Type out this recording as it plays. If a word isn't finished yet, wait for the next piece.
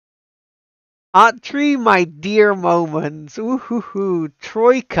Atri, my dear moments. Ooh,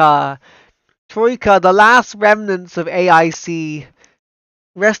 Troika. Troika, the last remnants of AIC.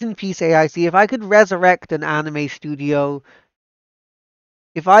 Rest in peace, AIC. If I could resurrect an anime studio,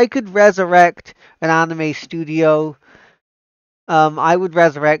 if I could resurrect an anime studio, I would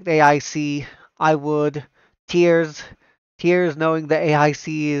resurrect AIC. I would. Tears. Tears knowing that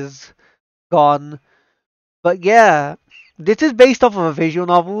AIC is gone. But yeah, this is based off of a visual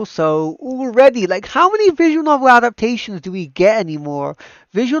novel, so already, like, how many visual novel adaptations do we get anymore?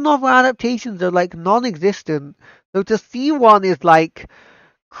 Visual novel adaptations are like non-existent. So to see one is like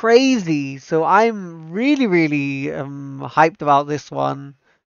crazy. So I'm really hyped about this one.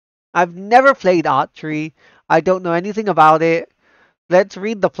 I've never played Archery. I don't know anything about it. Let's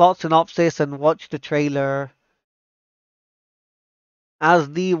read the plot synopsis and watch the trailer. As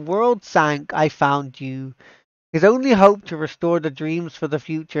the world sank, I found you. His only hope to restore the dreams for the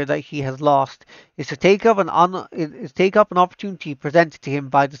future that he has lost is to take up an opportunity presented to him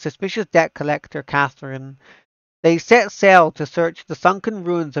by the suspicious debt collector Catherine. They set sail to search the sunken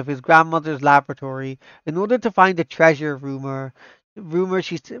ruins of his grandmother's laboratory in order to find a treasure. Rumor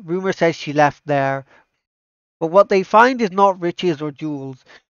says she left there, but what they find is not riches or jewels.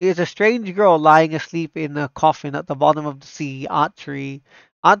 It is a strange girl lying asleep in a coffin at the bottom of the sea, Atri.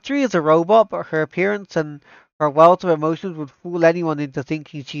 Atri is a robot, but her appearance and her wealth of emotions would fool anyone into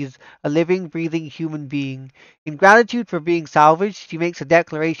thinking she's a living, breathing human being. In gratitude for being salvaged, she makes a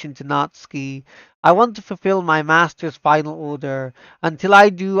declaration to Natsuki. I want to fulfill my master's final order. Until I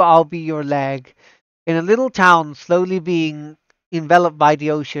do, I'll be your leg. In a little town slowly being enveloped by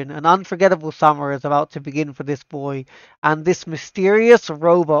the ocean, an unforgettable summer is about to begin for this boy and this mysterious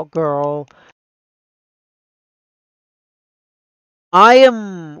robot girl. I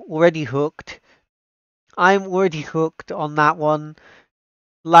am already hooked. I'm already hooked on that one.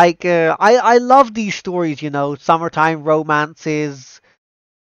 Like, I love these stories, summertime romances,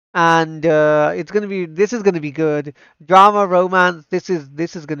 and this is gonna be good. Drama, romance, this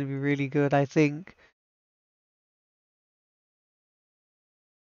is gonna be really good, I think.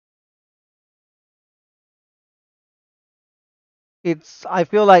 I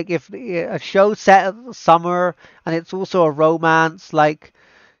feel like if a show set at summer and it's also a romance, like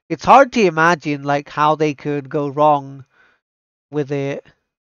it's hard to imagine like how they could go wrong with it,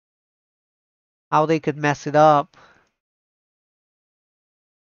 how they could mess it up.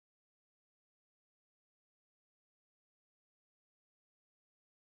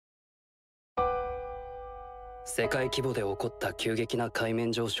 世界規模で起こった急激な海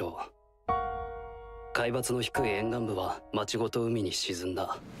面上昇。海抜の低い沿岸部は町ごと海に沈ん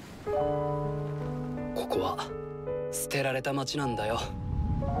だ。ここは捨てられた町なんだよ。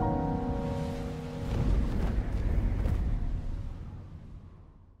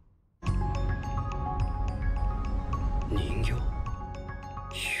人形？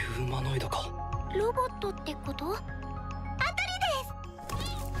ヒューマノイドか。ロボットってこと？当たり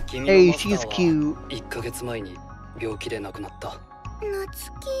です。君の Hey, マスタ she's ーは cute. 1ヶ月前に病気で亡くなった。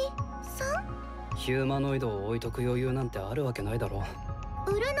夏希さん？ヒューマノイドを置いとく余裕なんてあるわけないだろ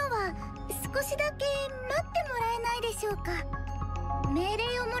う。売るのは少しだけ待ってもらえないでしょうか。命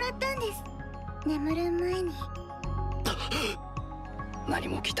令をもらったんです。眠る前に。何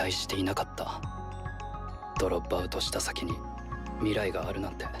も期待していなかった。ドロップアウトした先に未来があるな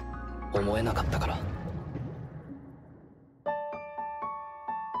んて思えなかったから。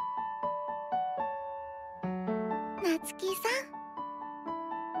夏希さん、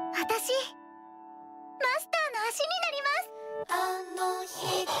私マスターの足になります。あの光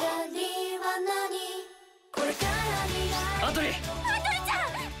は何？これからアトリ！アトリちゃ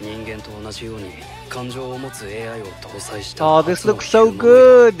ん！人間と同じように感情を持つ AI を搭載した。Oh, this looks so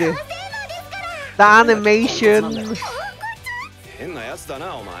good. The animation. 変なやつだ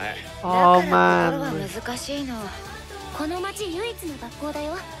なお前。Oh man. 難しいの。この町唯一の学校だ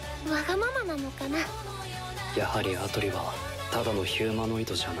よ。わがままなのかな。やはりアトリはただのヒューマノイ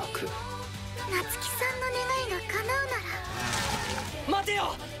ドじゃなく。夏希さんの願いが叶うなら。待て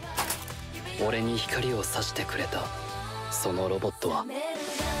よ！俺に光を差してくれたそのロボットは。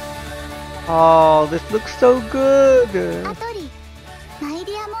Oh, this looks so good. アトリ、マイ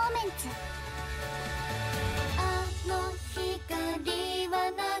ディアモーメンツ。あの光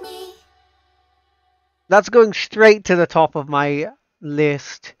は何？ That's going straight to the top of my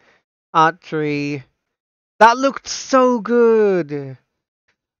list. Archery. That looked so good.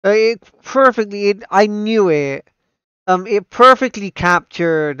 I knew it. It perfectly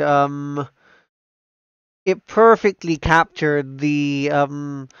captured. It perfectly captured the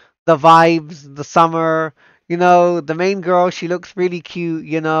vibes, the summer. The main girl, she looks really cute.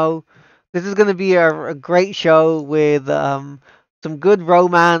 This is gonna be a great show with some good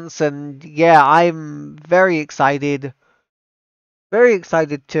romance, and yeah, I'm very excited. Very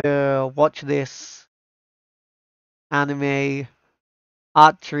excited to watch this anime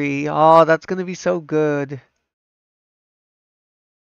art tree. Oh, that's gonna be so good.